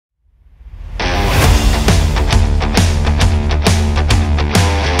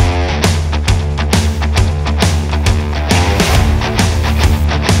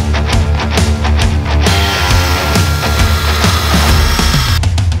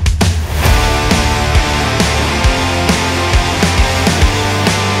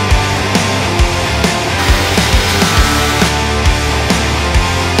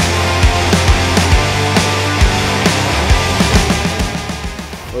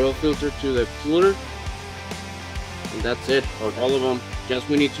oil filter to the cooler. And that's it, all of them. Just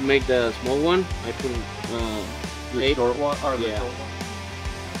we need to make the small one. I put the short one, or the yeah. short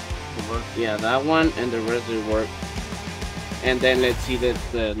one? Yeah, that one, and the rest will work. And then let's see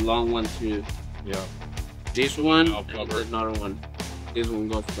the long one too. Yeah. This one, I'll cover and another one. This one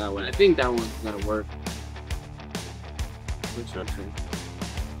goes to that one. I think that one's gonna work. This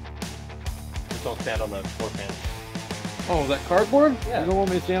will stand on the floor pan. Oh, that cardboard? Yeah. You don't want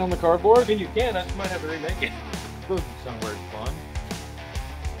me to stand on the cardboard? I mean, you can. I might have to remake it. Somewhere fun.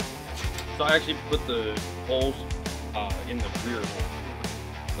 So I actually put the holes in the rear hole.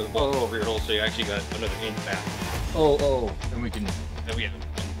 The little rear hole, so you actually got another inch back. Oh. And we can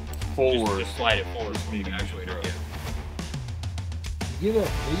forward. Just slide it forward so you can actuate it. Yeah.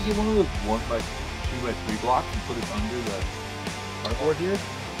 Maybe get one of those 1x2x3 blocks and put it under the cardboard here.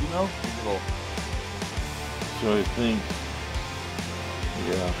 You know? So I think,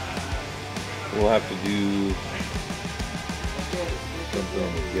 yeah, we'll have to do something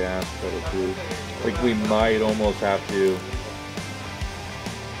on the gas pedal too. Like we might almost have to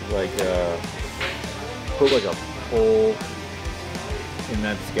like put like a pole in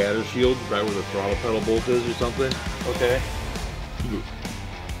that scatter shield right where the throttle pedal bolt is or something. Okay.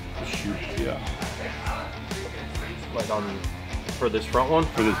 Shoot, yeah. Like on, for this front one?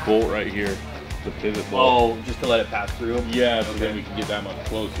 For this bolt right here, the pivot bolt. Oh, just to let it pass through? Yeah, so then we can get that much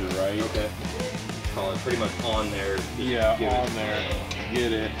closer, right? Okay. Call it pretty much on there. Yeah, on there.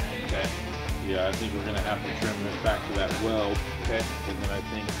 Get it. Okay. Yeah, I think we're gonna have to trim this back to that weld. Okay. And then I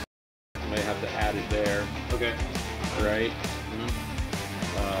think we may have to add it there. Okay. Right?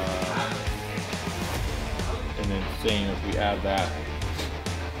 And then seeing if we add that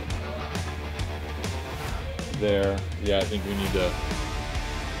there. Yeah, I think we need to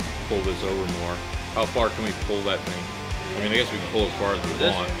pull this over more. How far can we pull that thing? I mean, I guess we can pull as far as we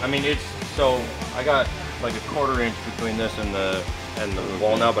want. I mean, it's, so I got like a 1/4 inch between this and the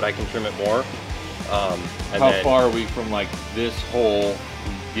wall now, but I can trim it more. How far are we from like this hole,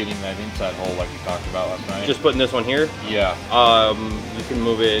 getting that inside hole like we talked about last night? Just putting this one here? Yeah. You can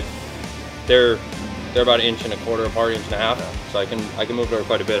move it. They're about 1.25 inches apart, 1.5 inches. So I can move it over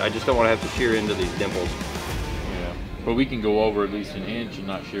quite a bit. I just don't want to have to shear into these dimples. Yeah. But we can go over at least 1 inch and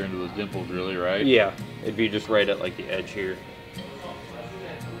not shear into those dimples, really, right? Yeah. It'd be just right at like the edge here.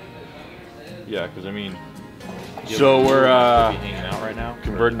 Yeah, because I mean, so we're hanging out right now,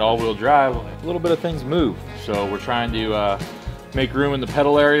 converting to all-wheel drive. A little bit of things move, so we're trying to make room in the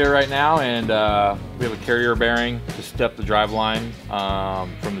pedal area right now, and we have a carrier bearing to step the drive line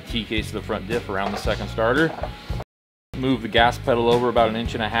from the T case to the front diff around the second starter. Move the gas pedal over about 1.5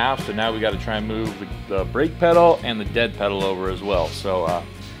 inches, so now we got to try and move the brake pedal and the dead pedal over as well. So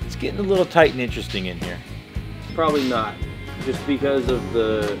it's getting a little tight and interesting in here. Probably not, just because of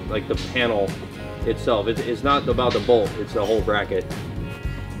the panel itself. It's not about the bolt, it's the whole bracket.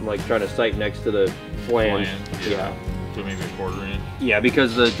 I'm like trying to sight next to the flange. Yeah. So maybe 1/4 inch. Yeah,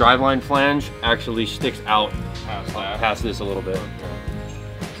 because the driveline flange actually sticks out past this a little bit.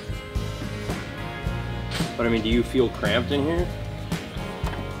 But I mean, do you feel cramped in here?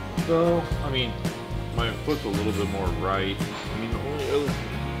 So, I mean, my foot's a little bit more right. I mean, the only other thing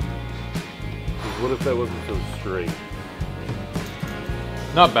is, what if that wasn't so straight?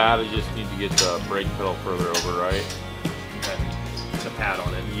 Not bad, I just need to get the brake pedal further over, right? The pad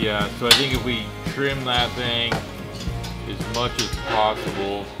on it. Yeah, so I think if we trim that thing as much as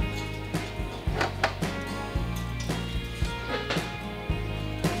possible.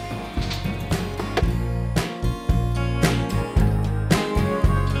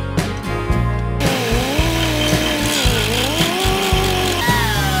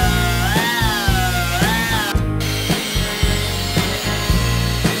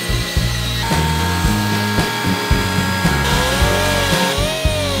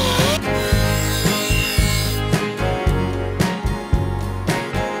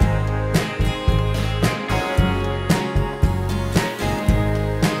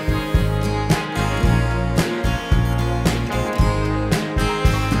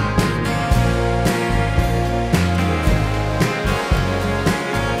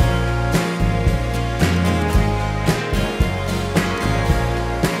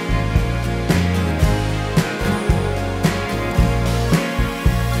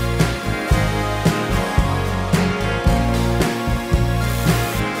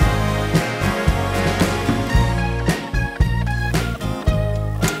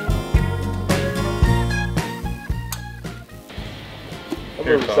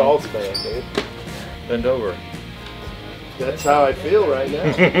 Salt's man, dude. Bend over. That's how I feel right now.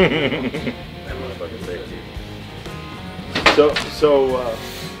 That motherfucker's big, dude. So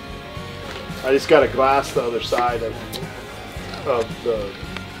I just got to glass the other side of the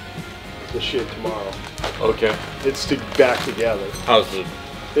shit tomorrow. Okay. It's back together. How's it?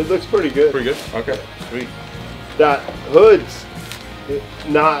 It looks pretty good. Pretty good? Okay, sweet. That hood's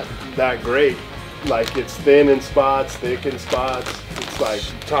not that great. Like, it's thin in spots, thick in spots. It's like...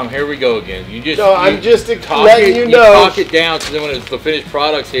 Tom, here we go again. I'm just talk letting you know. talk it down, so then when it's the finished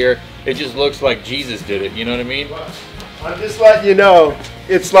product's here, it just looks like Jesus did it. You know what I mean? I'm just letting you know.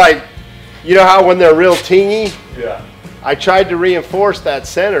 It's like, you know how when they're real tingy? Yeah. I tried to reinforce that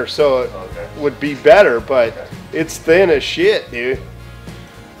center so it would be better, but it's thin as shit, dude.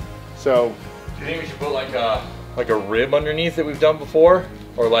 So... Do you think we should put like a rib underneath that we've done before?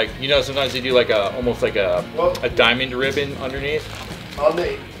 Or like, you know, sometimes they do like almost like a diamond ribbon underneath. On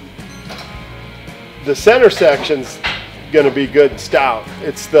the center section's gonna be good and stout.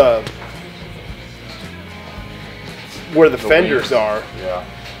 It's where the fenders are. Yeah.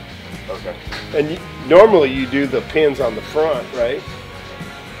 Okay. And normally you do the pins on the front, right?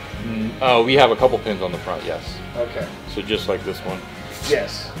 Oh, we have a couple pins on the front, yes. Okay. So just like this one.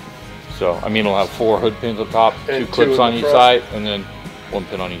 Yes. So, I mean, it'll have 4 hood pins on top, And 2 clips two in on the each front. side, and then 1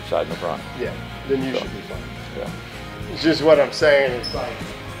 pin on each side in the front. Yeah. Then you should be fine. Yeah. It's just what I'm saying. It's like,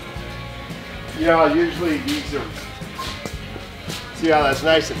 you know, usually these are. See how that's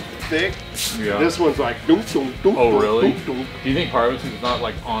nice and thick? Yeah. This one's like dunk, dunk, dunk. Oh, really? Dunk, dunk. Do you think part of it's not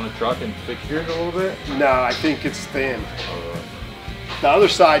like on a truck and fixtured a little bit? No, I think it's thin. Oh, really? The other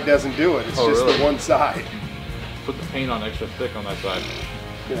side doesn't do it. It's Oh, just really? the one side. Put the paint on extra thick on that side.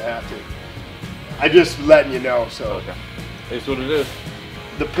 Gonna have to. I just letting you know. So Okay. It's what it is.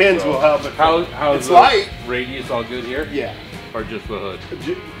 the pins will help it. How's it's the light. radius all good here? Yeah. Or just the hood?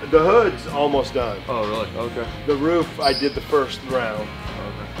 The hood's almost done. Oh, really? Okay. The roof, I did the first round.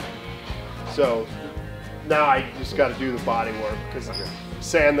 Okay. So now I just got to do the body work because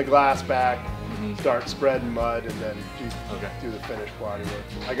sand the glass back, start spreading mud, and then do the finished body work.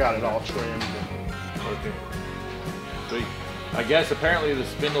 I got it all trimmed. Okay. Sweet. I guess apparently the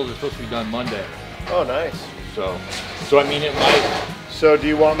spindles are supposed to be done Monday. Oh, nice. So I mean it might. So do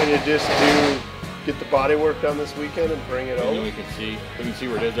you want me to just get the body work done this weekend and bring it And then over? we can see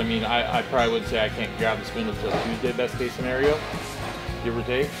where it is. I mean, I probably would say I can't grab the spindle till Tuesday, best case scenario, give or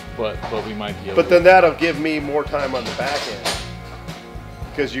take. But we might be able. But then that'll give me more time on the back end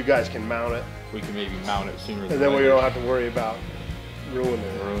because you guys can mount it, we can maybe mount it sooner. and then we don't have to worry about ruining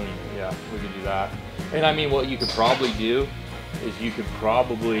it. Yeah, we could do that. And I mean, what you could probably do is you could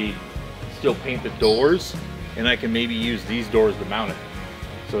probably still paint the doors, and I can maybe use these doors to mount it,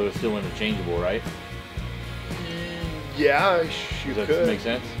 so it's still interchangeable, right? Yeah, you Does that could. make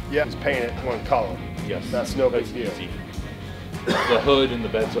sense? Yeah, just paint it one color. Yes. That's no big deal. easy. The hood and the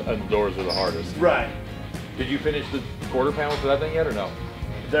beds and the doors are the hardest. Right. Did you finish the quarter panels for that thing yet, or no?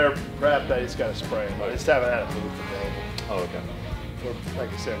 They're prepped. I just got to spray them. I just haven't had a booth available. Oh, okay.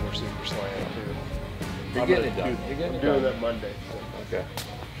 Like I said, we're super slammed too. You're getting it done. You're getting it doing done. that Monday. So. Okay.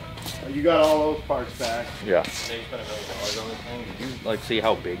 You got all those parts back. Yeah. They spent $1 million on this thing. Did you like see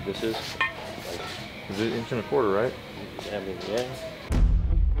how big this is? Like, is it 1.25 inches, right? I mean, yeah.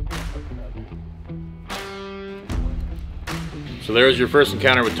 So there's your first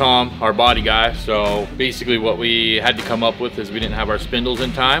encounter with Tom, our body guy. So basically what we had to come up with is we didn't have our spindles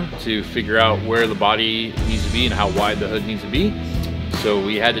in time to figure out where the body needs to be and how wide the hood needs to be. So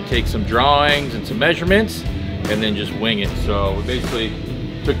we had to take some drawings and some measurements and then just wing it. So we basically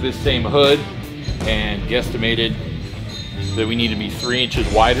took this same hood and guesstimated that we need to be 3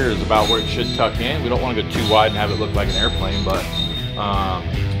 inches wider is about where it should tuck in. We don't want to go too wide and have it look like an airplane, but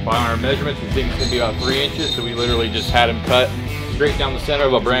by our measurements, we think it's going to be about 3 inches. So we literally just had him cut straight down the center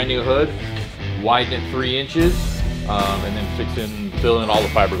of a brand new hood, widen it 3 inches, and then fill in all the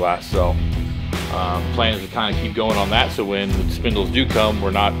fiberglass. So plan is to kind of keep going on that. So when the spindles do come,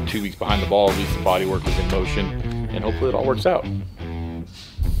 we're not 2 weeks behind the ball. At least the body work is in motion, and hopefully it all works out.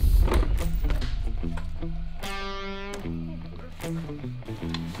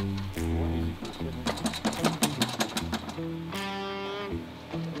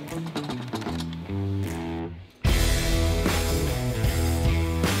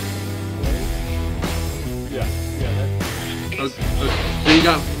 So you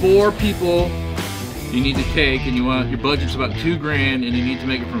got 4 people you need to take, and your budget's about $2 grand, and you need to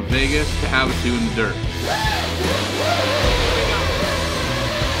make it from Vegas to Havasu in the dirt.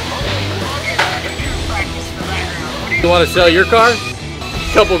 You want to sell your car?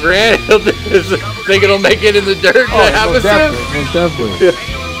 Couple grand? Think it'll make it in the dirt to Havasu? Definitely. Yeah.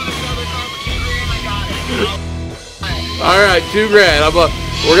 All right, $2 grand.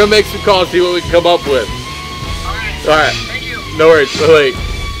 We're gonna make some calls, see what we can come up with. All right. Thank you. No worries. Wait.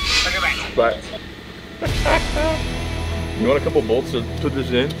 Okay, bye. But you want a couple bolts to put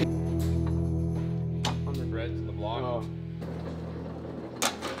this in? On the threads in the block. Oh.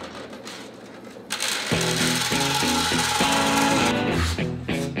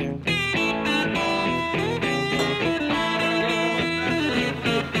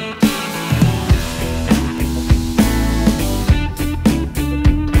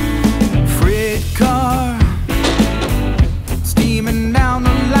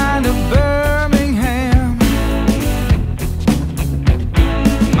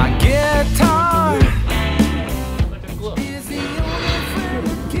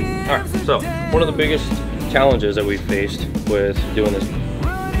 So, one of the biggest challenges that we've faced with doing this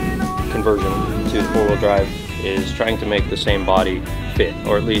conversion to four-wheel drive is trying to make the same body fit,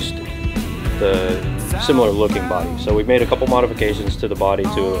 or at least the similar looking body. So we've made a couple modifications to the body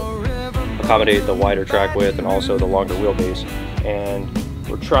to accommodate the wider track width and also the longer wheelbase. And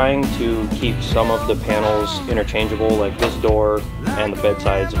we're trying to keep some of the panels interchangeable, like this door and the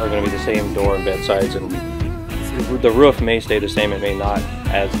bedsides are going to be the same door and bedsides, and the roof may stay the same, it may not,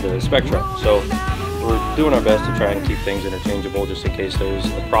 as the spec truck. So we're doing our best to try and keep things interchangeable, just in case there's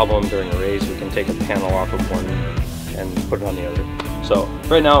a problem during a race. We can take a panel off of one and put it on the other. So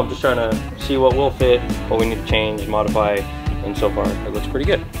right now I'm just trying to see what will fit, what we need to change, modify, and so far it looks pretty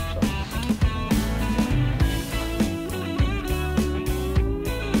good.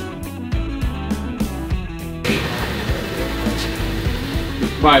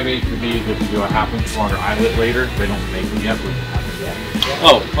 Probably made for these if you do a half inch longer eyelet later. They don't make them yet, but half inch.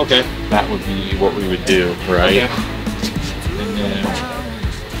 Oh, okay. That would be what we would do, right? Okay. And then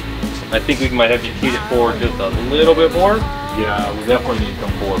I think we might have to heat it forward just a little bit more. Yeah, we definitely need to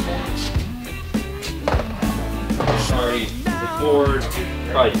come forward more. Sorry, it's forward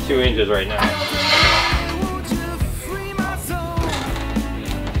probably 2 inches right now.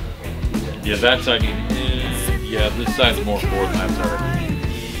 Yeah, that side, yeah, this side's more forward than that side.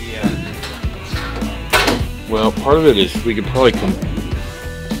 Well, part of it is we could probably come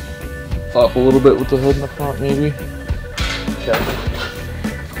up a little bit with the hood in the front, maybe. Check.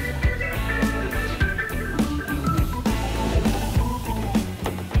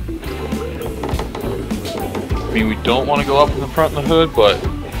 I mean, we don't want to go up in the front of the hood, but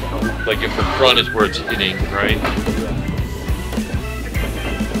like if the front is where it's hitting, right?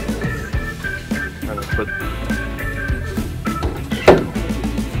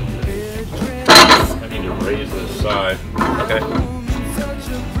 Raise this side. Okay.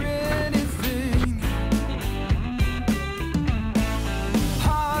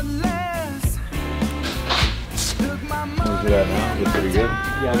 Where's it at now? Is it pretty good?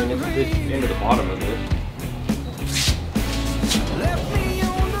 Yeah, I mean it's into the bottom of this.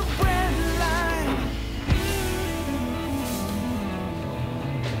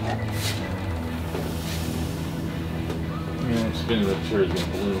 Yeah, spinning the chair is going to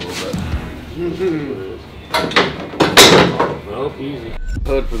balloon a little bit. Well, easy.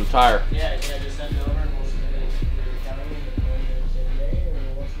 Hood for the tire. Yeah, just send it over and we'll submit it to the county.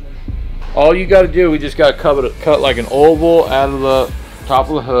 All you got to do, we just got to cut like an oval out of the top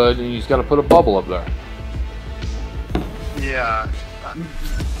of the hood, and you just got to put a bubble up there. Yeah. All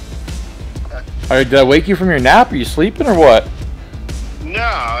right, did I wake you from your nap? Are you sleeping or what?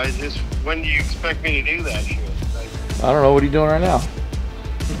 No, it's just, when do you expect me to do that shit? Like, I don't know. What are you doing right now?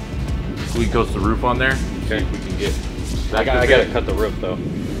 We can coast the roof on there. Okay. We can get. I gotta cut the roof though.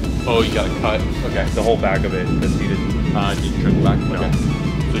 Oh, you gotta cut. Okay. The whole back of it, because he didn't. Did you trim the back? No. Okay.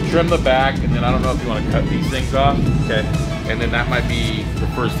 So trim the back, and then I don't know if you want to cut these things off. Okay. And then that might be the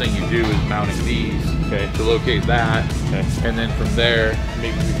first thing you do is mounting these. Okay. To locate that. Okay. And then from there,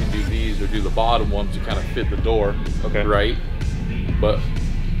 maybe we can do these or do the bottom ones to kind of fit the door. Okay. Right. But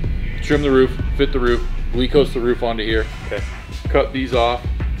trim the roof, fit the roof, coast the roof onto here. Okay. Cut these off.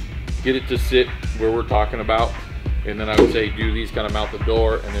 Get it to sit where we're talking about, and then I would say do these, kind of mount the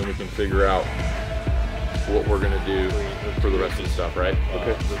door, and then we can figure out what we're gonna do for the rest of the stuff, right?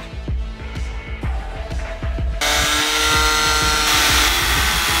 Okay.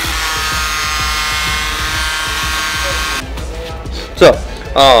 So,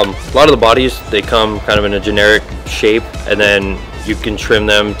 a lot of the bodies, they come kind of in a generic shape, and then you can trim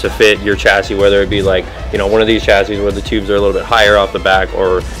them to fit your chassis, whether it be like, you know, one of these chassis where the tubes are a little bit higher off the back,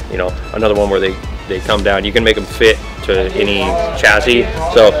 or, you know, another one where they come down. You can make them fit to any chassis.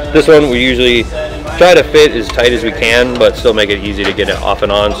 So this one we usually try to fit as tight as we can, but still make it easy to get it off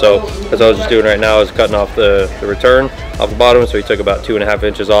and on. So as I was just doing right now is cutting off the return off the bottom. So we took about 2.5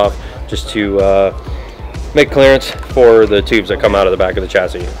 inches off just to make clearance for the tubes that come out of the back of the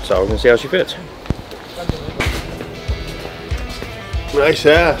chassis. So we're gonna see how she fits. nice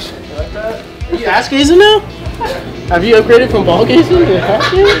ass. Like that? Are you ass gazing now? Have you upgraded from ball gazing to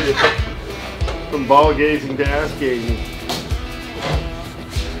ass gazing? From ball gazing to ass gazing.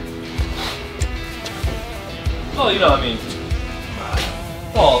 Well, you know, I mean,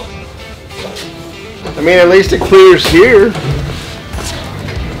 well, I mean, at least it clears here.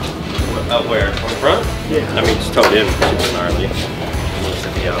 out where? On the front? Yeah. I mean, it's towed in, super gnarly. It needs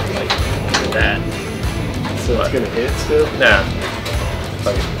to be out like that. So it's gonna hit still? Nah.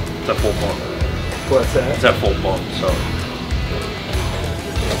 Like, it's a full pump. What's that? It's a full pump, so.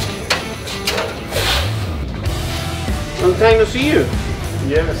 Long time to see you.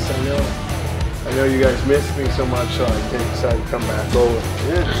 Yes, I know. I know you guys missed me so much, so I decided to come back over.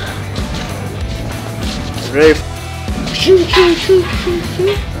 Yeah. Ready? Shoot, shoot, shoot, shoot,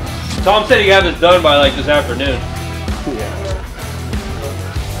 shoot. Tom said he had this done by like this afternoon. Yeah.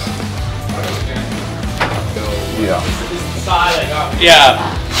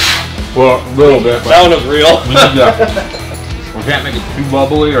 Yeah. Well, a little bit. That one was real. We can't make it too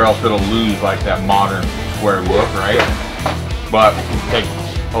bubbly or else it'll lose like that modern square look, right? But take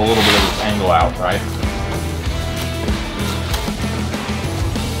a little bit of this angle out, right?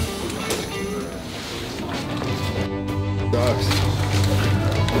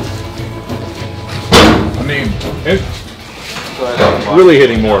 I mean, it's really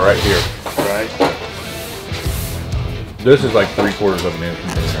hitting more right here. Right. This is like 3/4 of an inch from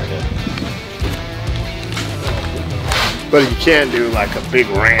here right here. But you can't do like a big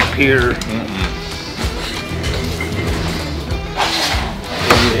ramp here.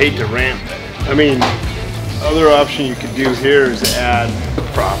 You'd hate to ramp that. I mean, other option you could do here is add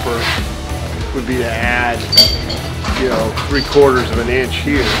proper, would be to add, you know, 3/4 of an inch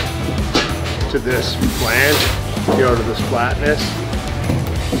here to this flange, you know, to this flatness.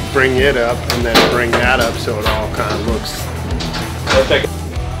 Bring it up and then bring that up so it all kind of looks. Okay.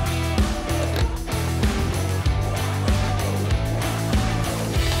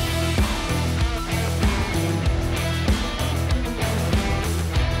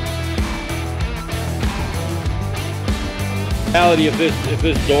 Reality, if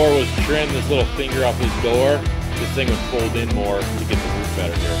this door was trimmed, this little finger off this door, this thing would fold in more to get the roof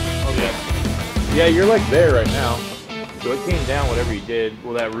better here. Okay. Yeah, you're like there right now. So it came down whatever you did.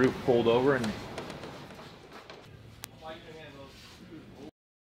 Will that roof fold over and